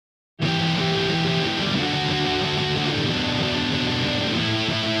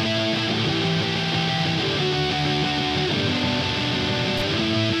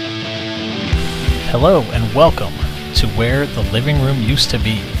Hello and welcome to Where the Living Room Used to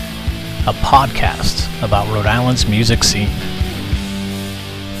Be, a podcast about Rhode Island's music scene.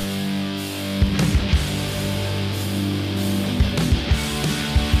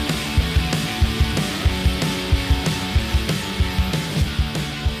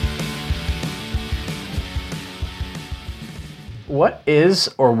 What is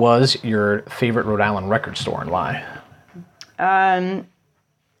or was your favorite Rhode Island record store and why?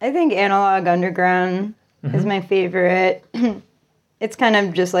 I think Analog Underground is my favorite. It's kind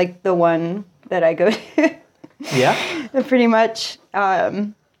of just like the one that I go to. Yeah? Pretty much. Yeah,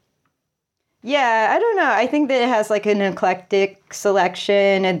 I don't know. I think that it has like an eclectic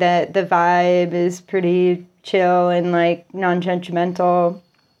selection and that the vibe is pretty chill and like non-judgmental.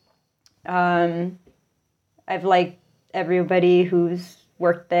 I've liked everybody who's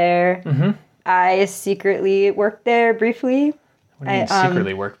worked there. Mm-hmm. I secretly worked there briefly. What do you mean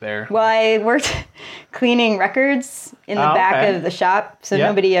secretly worked there? Well, I worked cleaning records in the back of the shop, so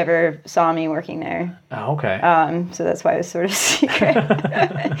nobody ever saw me working there. Oh, okay. So that's why it was sort of secret.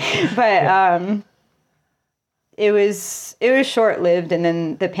 But it was short-lived, and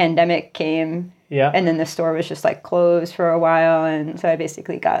then the pandemic came. Yeah. And then the store was just like closed for a while, and so I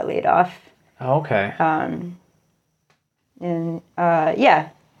basically got laid off. Oh, okay.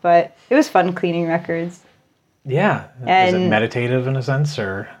 But it was fun cleaning records. Yeah. Is it meditative in a sense,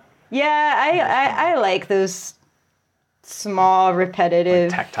 or? Yeah, I like those small, repetitive,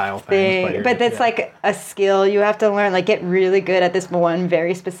 like tactile things. But that's like a skill you have to learn. Like, get really good at this one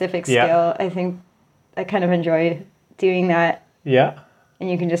very specific skill. Yeah. I think I kind of enjoy doing that. Yeah. And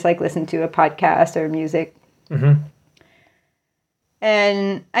you can just like listen to a podcast or music. Mm-hmm.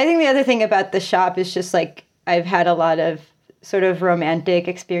 And I think the other thing about the shop is just like I've had a lot of sort of romantic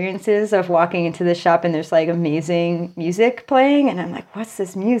experiences of walking into the shop and there's like amazing music playing and I'm like, what's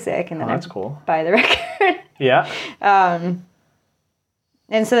this music? And then that's cool. Buy the record. Yeah. And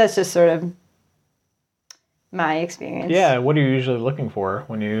so that's just sort of my experience. Yeah. What are you usually looking for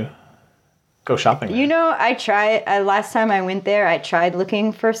when you go shopping there? You know, last time I went there, I tried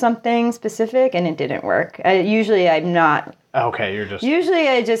looking for something specific and it didn't work. I'm not. Okay. Usually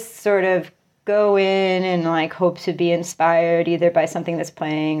I just sort of go in and like hope to be inspired either by something that's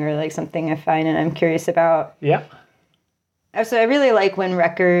playing or like something I find and I'm curious about. Yeah. So I really like when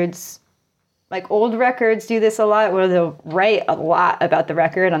like old records do this a lot where they'll write a lot about the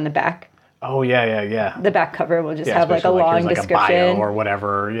record on the back. Oh, yeah. The back cover will just have like a long description. Like a bio or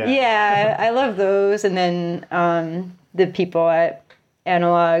whatever. Yeah. Yeah, I love those. And then the people at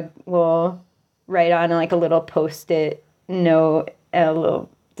Analog will write on like a little Post-it note and a little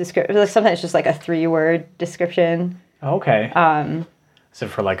description. Like sometimes just like a 3-word description. Okay. Is it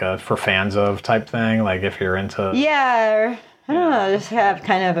for fans of type thing? Like if you're into... Yeah. I don't know. Just have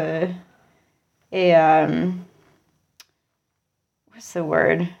kind of a what's the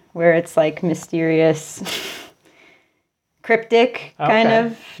word? Where it's like mysterious, cryptic kind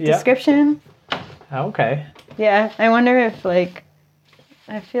of description. Okay. Yeah. I wonder if like...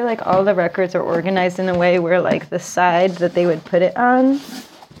 I feel like all the records are organized in a way where like the side that they would put it on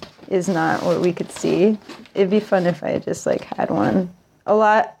is not what we could see. It'd be fun if I just like had one.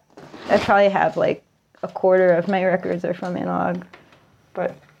 I probably have like a quarter of my records are from Analog,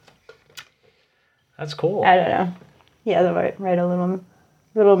 but that's cool. I don't know. Yeah, they'll write a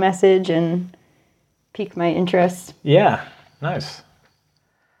little message and pique my interest. Yeah, nice.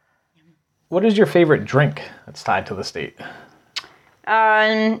 What is your favorite drink that's tied to the state?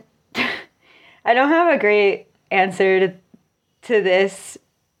 I don't have a great answer to this,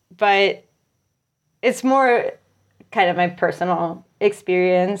 but it's more kind of my personal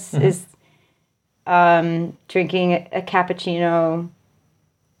experience is drinking a cappuccino,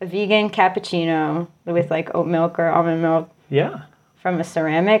 a vegan cappuccino with like oat milk or almond milk. Yeah. From a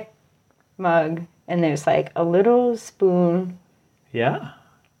ceramic mug, and there's like a little spoon. Yeah.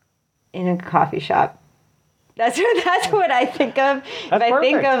 In a coffee shop. That's what I think of. If I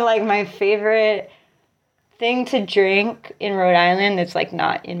think of like my favorite thing to drink in Rhode Island that's like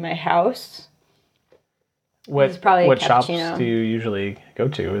not in my house. What shops do you usually go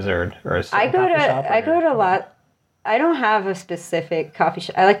to? Is there I go to a lot. I don't have a specific coffee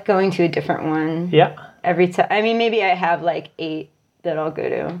shop. I like going to a different one. Yeah. Every time. I mean, maybe I have like 8 that I'll go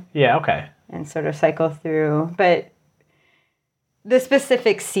to. Yeah. Okay. And sort of cycle through, but the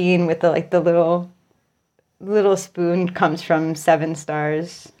specific scene with the little spoon comes from 7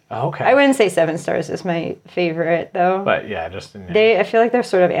 Stars. Okay. I wouldn't say 7 Stars is my favorite, though. But yeah, I feel like they're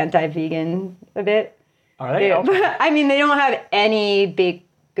sort of anti-vegan a bit. Are they? Okay. I mean, they don't have any baked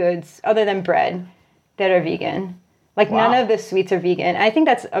goods other than bread that are vegan. Like, none of the sweets are vegan. I think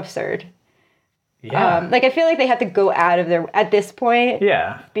that's absurd. Yeah. Like, I feel like they have to go out of their, at this point,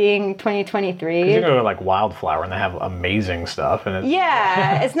 Yeah. being 2023. You go to like Wildflower and they have amazing stuff. And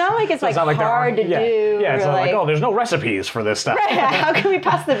it's not like it's like hard to do. Yeah, it's not like, oh, there's no recipes for this stuff. Right, how can we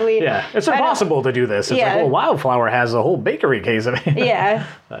possibly? Yeah, it's impossible to do this. It's like, well, Wildflower has a whole bakery case of it. Yeah.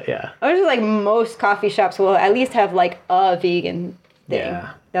 Yeah. I was just like, most coffee shops will at least have like a vegan thing.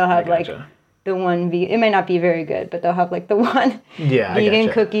 Yeah. They'll have like the one vegan, it might not be very good, but they'll have like the one vegan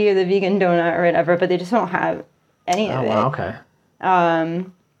cookie or the vegan donut or whatever, but they just don't have any of it. Oh, wow, okay.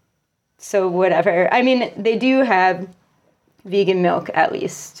 So whatever. I mean, they do have vegan milk at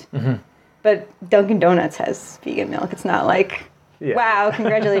least. But Dunkin' Donuts has vegan milk. It's not like, wow,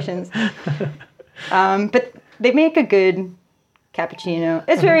 congratulations. But they make a good cappuccino.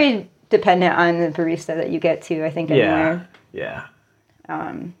 It's very dependent on the barista that you get to, I think, anywhere. Yeah.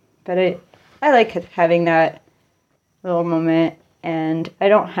 But I like having that little moment, and I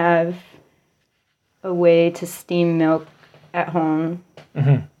don't have a way to steam milk at home.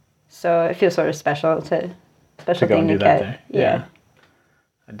 So it feels sort of special thing to get. There. Yeah.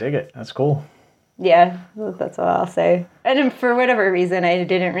 I dig it. That's cool. Yeah, that's all I'll say. And for whatever reason, I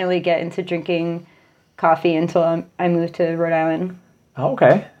didn't really get into drinking coffee until I moved to Rhode Island. Oh,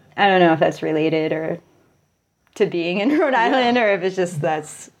 okay. I don't know if that's related or to being in Rhode Island, or if it's just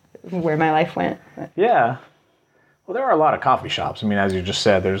that's where my life went. Yeah. Well, there are a lot of coffee shops. I mean, as you just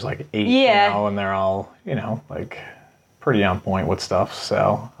said, there's like 8, and they're all, like pretty on point with stuff.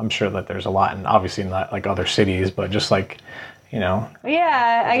 So I'm sure that there's a lot, and obviously not like other cities, but just like,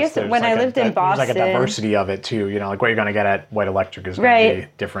 Yeah, I guess when I lived in Boston, there's like a diversity of it too. Like what you're going to get at White Electric is going to be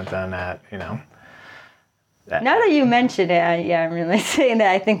different than at, Now that you mention it, I'm really saying that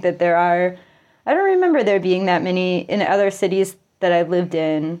I think that there are. I don't remember there being that many in other cities that I lived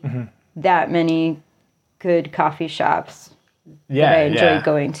in. That many good coffee shops that I enjoy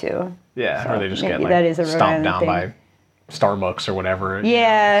going to. Yeah, so or they just get that is a stomped down by Starbucks or whatever.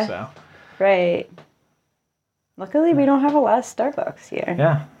 Yeah. Right. Luckily, we don't have a lot of Starbucks here.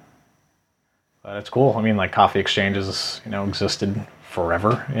 Yeah. But it's cool. I mean, like coffee exchanges, existed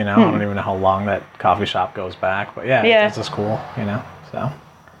forever. I don't even know how long that coffee shop goes back, but it's just cool. So.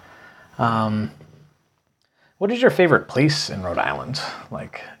 What is your favorite place in Rhode Island?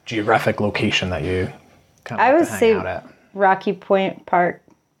 Like geographic location that you kind of like to hang out at? Rocky Point Park.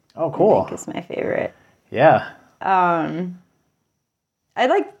 Oh, cool. I think is my favorite. Yeah. I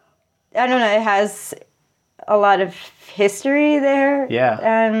don't know, it has a lot of history there.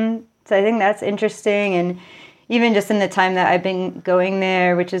 Yeah. So I think that's interesting. And even just in the time that I've been going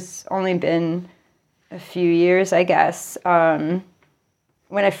there, which has only been a few years, I guess,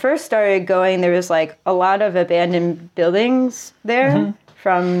 when I first started going, there was like a lot of abandoned buildings there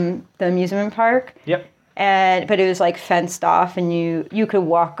from the amusement park. Yep. But it was like fenced off, and you could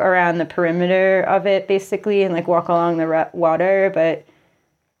walk around the perimeter of it basically, and like walk along the water, but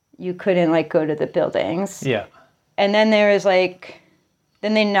you couldn't like go to the buildings. Yeah. And then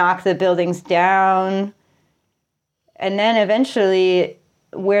then they knocked the buildings down, and then eventually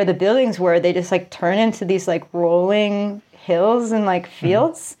where the buildings were, they just like turn into these like rolling hills and like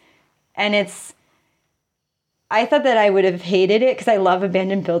fields. And I thought that I would have hated it because I love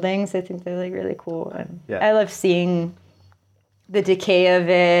abandoned buildings. I think they're like really cool. And I love seeing the decay of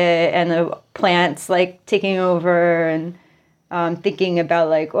it and the plants like taking over, and thinking about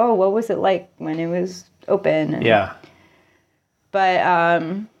like, oh, what was it like when it was open? And,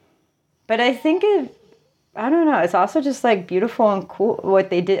 but I think I don't know. It's also just like beautiful and cool what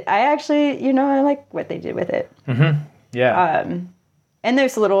they did. I actually, I like what they did with it. Yeah. And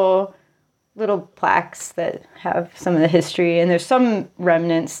there's little plaques that have some of the history, and there's some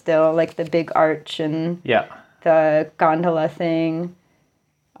remnants still, like the big arch and the gondola thing.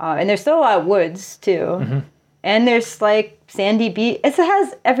 And there's still a lot of woods too. And there's like sandy beach. It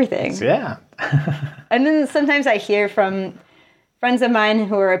has everything. Yeah. And then sometimes I hear from friends of mine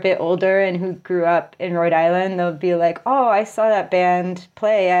who are a bit older and who grew up in Rhode Island, they'll be like, oh, I saw that band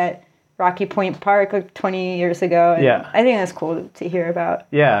play at Rocky Point Park like 20 years ago. And I think that's cool to hear about.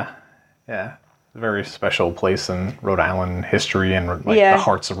 Yeah. Yeah. It's a very special place in Rhode Island history and like the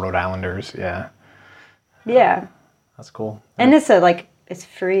hearts of Rhode Islanders. Yeah. Yeah. That's cool. And it's it's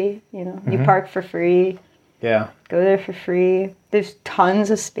free, you park for free. Yeah. Go there for free. There's tons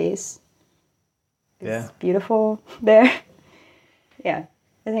of space. It's beautiful there. Yeah.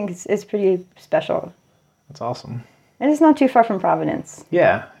 I think it's pretty special. That's awesome. And it's not too far from Providence.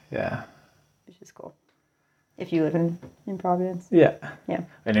 Yeah. Yeah. Which is cool. If you live in Providence. Yeah. Yeah.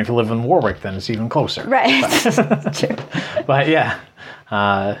 And if you live in Warwick, then it's even closer. Right. That's true. But yeah.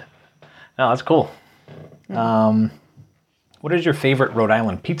 No, that's cool. What is your favorite Rhode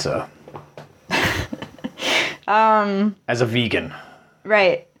Island pizza? As a vegan.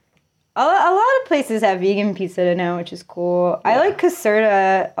 Right. A lot of places have vegan pizza now, which is cool. Yeah. I like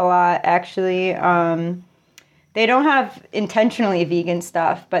Caserta a lot, actually. They don't have intentionally vegan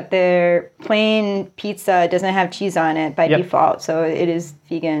stuff, but their plain pizza doesn't have cheese on it by default, so it is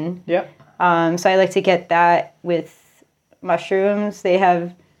vegan. Yep. So I like to get that with mushrooms. They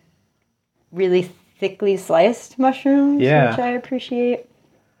have really thickly sliced mushrooms, which I appreciate.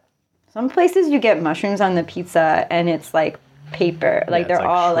 Some places you get mushrooms on the pizza, and it's like paper, like they're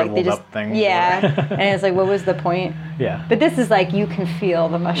all like they just and it's like, what was the point? Yeah. But this is like you can feel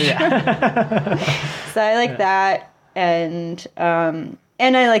the mushroom. Yeah. So I like that, and I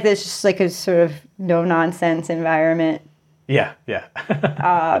like this just like a sort of no nonsense environment. Yeah.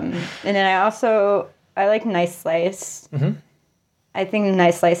 And then I like Nice Slice. Mm-hmm. I think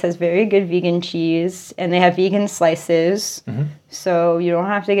Nice Slice has very good vegan cheese, and they have vegan slices, so you don't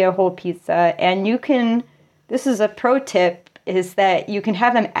have to get a whole pizza, and you can. This is a pro tip. Is that you can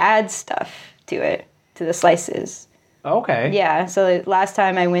have them add stuff to it, to the slices. Okay. Yeah, so last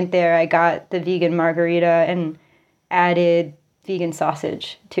time I went there, I got the vegan margarita and added vegan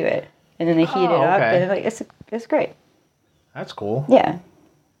sausage to it. And then they heat it up, and like it's great. That's cool. Yeah.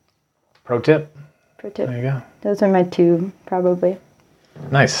 Pro tip. There you go. Those are my two, probably.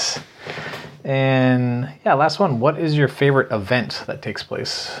 Nice. And yeah, last one. What is your favorite event that takes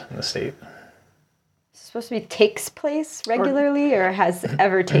place in the state? Supposed to be takes place regularly or has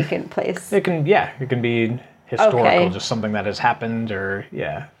ever taken place? It can be historical, just something that has happened, or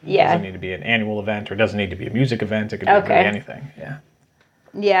it doesn't need to be an annual event, or it doesn't need to be a music event. It could be really anything.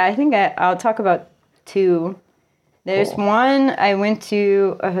 Yeah, I think I'll talk about two. There's one I went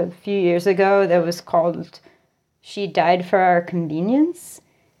to a few years ago that was called She Died for Our Convenience.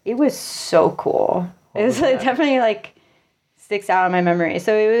 It was so cool. It was definitely like sticks out in my memory.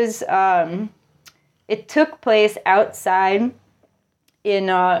 So it was it took place outside in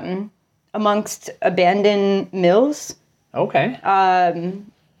amongst abandoned mills. Okay.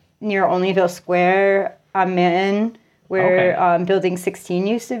 Near Olneyville Square on Manhattan, where Building 16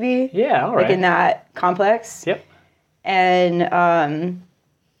 used to be. Yeah, all right. Like in that complex. Yep. And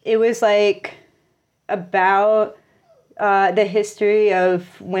it was like about the history of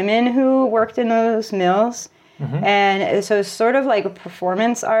women who worked in those mills. Mm-hmm. And so it's sort of like a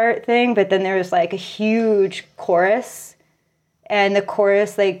performance art thing, but then there was like a huge chorus. And the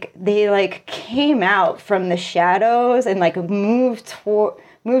chorus, like, they like came out from the shadows and like moved through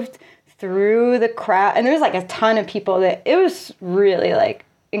the crowd. And there was like a ton of people it was really like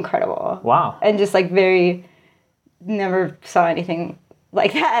incredible. Wow. And just like never saw anything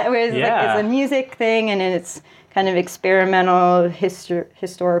like that. Whereas like, it's a music thing, and it's kind of experimental,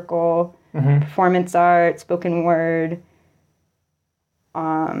 historical, performance art, spoken word.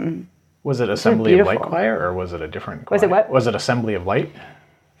 Was it Assembly of Light Choir, or was it a different choir? Was it what? Was it Assembly of Light?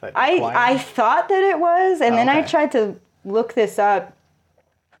 I thought that it was, and then I tried to look this up,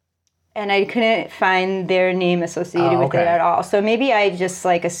 and I couldn't find their name associated with it at all. So maybe I just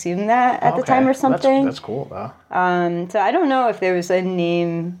like assumed that at the time or something. That's cool though. So I don't know if there was a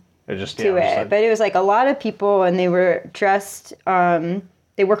name to it, but it was like a lot of people, and they were dressed.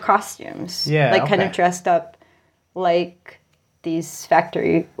 They wore costumes, kind of dressed up like these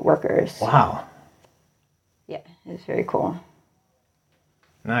factory workers. Wow. Yeah, it was very cool.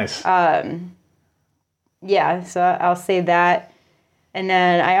 Nice. So I'll say that. And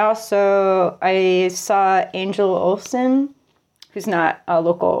then I saw Angel Olsen, who's not a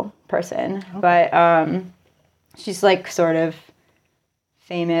local person, but she's like sort of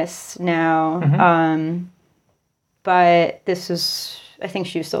famous now. Mm-hmm. But I think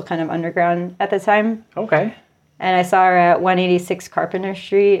she was still kind of underground at the time. Okay. And I saw her at 186 Carpenter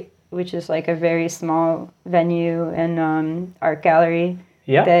Street, which is like a very small venue and art gallery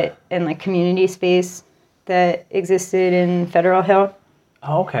and like community space that existed in Federal Hill.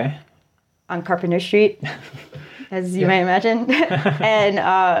 Oh, okay. On Carpenter Street, as you might imagine.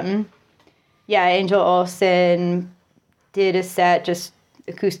 And Angel Olsen did a set, just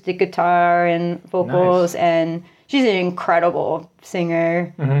acoustic guitar and vocals, and she's an incredible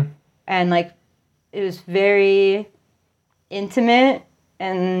singer. Mm-hmm. And like, it was very intimate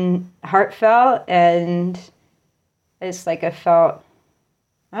and heartfelt, and it's like I felt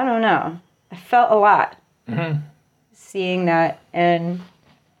a lot seeing that. And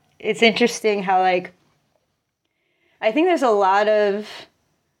it's interesting how like I think there's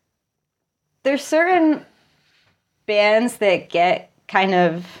certain bands that get kind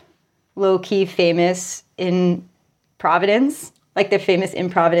of low-key famous in Providence. Like, they're famous in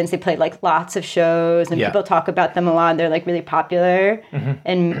Providence. They played, like, lots of shows, and people talk about them a lot. They're, like, really popular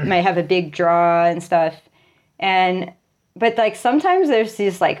and might have a big draw and stuff. But like sometimes there's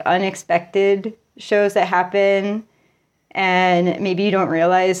these like unexpected shows that happen, and maybe you don't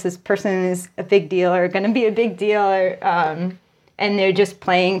realize this person is a big deal or going to be a big deal, or and they're just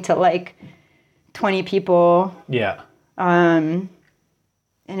playing to like 20 people. Yeah. And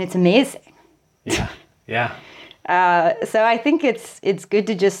it's amazing. Yeah. Yeah. So I think it's good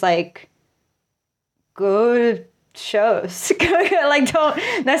to just like go to shows. Like don't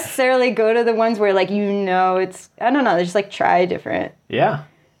necessarily go to the ones where like it's, I don't know, just like try different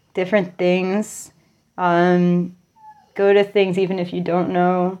things. Go to things even if you don't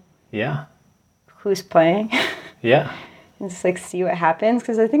know who's playing. Yeah. And just like see what happens,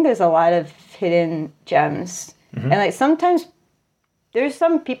 because I think there's a lot of hidden gems. And like sometimes there's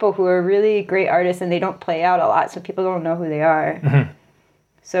some people who are really great artists and they don't play out a lot, so people don't know who they are.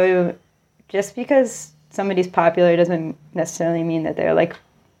 So just because somebody's popular doesn't necessarily mean that they're like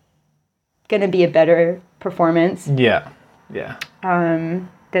gonna be a better performance. Yeah.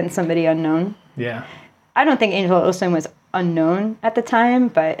 Than somebody unknown. Yeah. I don't think Angel Olsen was unknown at the time,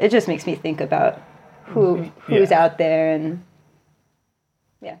 but it just makes me think about who's out there, and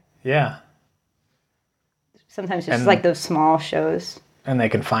yeah. Sometimes it's just like those small shows. And they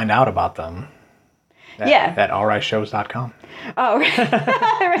can find out about them. At rishows.com. Oh,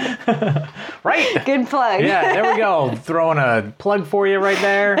 right. Right. Good plug. Yeah, there we go. Throwing a plug for you right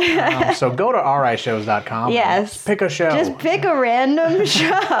there. So go to rishows.com. Yes. Pick a show. Just pick a random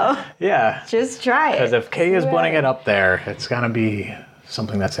show. Yeah. Just try it. Because if Kay is putting it up there, it's going to be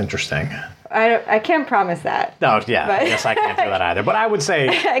something that's interesting. I can't promise that. No, yeah, I guess I can't do that either. But I would say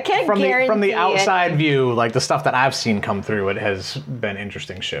I can't from the outside anything. view, like the stuff that I've seen come through, it has been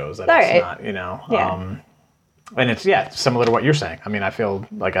interesting shows. That All it's right. not, Yeah. And it's similar to what you're saying. I mean, I feel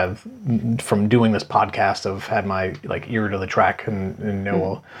like I've from doing this podcast, I've had my like ear to the track and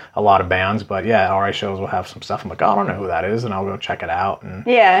know a lot of bands. But yeah, RI shows will have some stuff. I'm like, oh, I don't know who that is, and I'll go check it out. And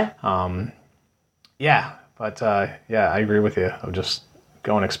But I agree with you. Of just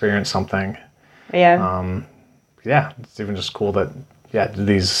go and experience something. Yeah. It's even just cool that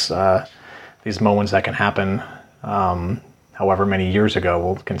these moments that can happen, however many years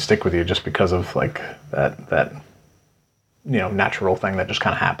ago, can stick with you just because of like that natural thing that just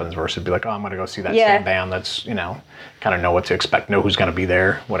kind of happens versus be like, oh, I'm going to go see that same band that's kind of know what to expect, know who's going to be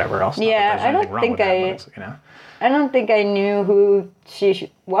there, whatever else. I don't think I knew who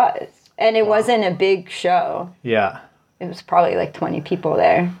she was, and it wasn't a big show. Yeah. It was probably like 20 people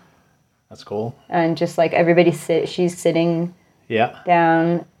there. That's cool. And just like she's sitting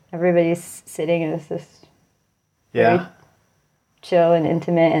down, everybody's sitting, and it's just very chill and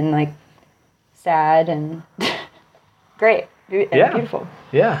intimate and like sad and great and beautiful.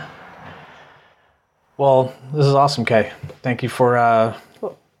 Yeah. Well, this is awesome, Kay. Thank you for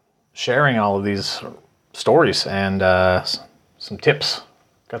sharing all of these stories and some tips.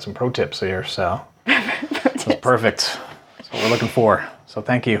 Got some pro tips here, so that's perfect. That's what we're looking for. So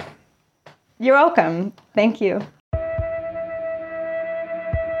thank you. You're welcome. Thank you.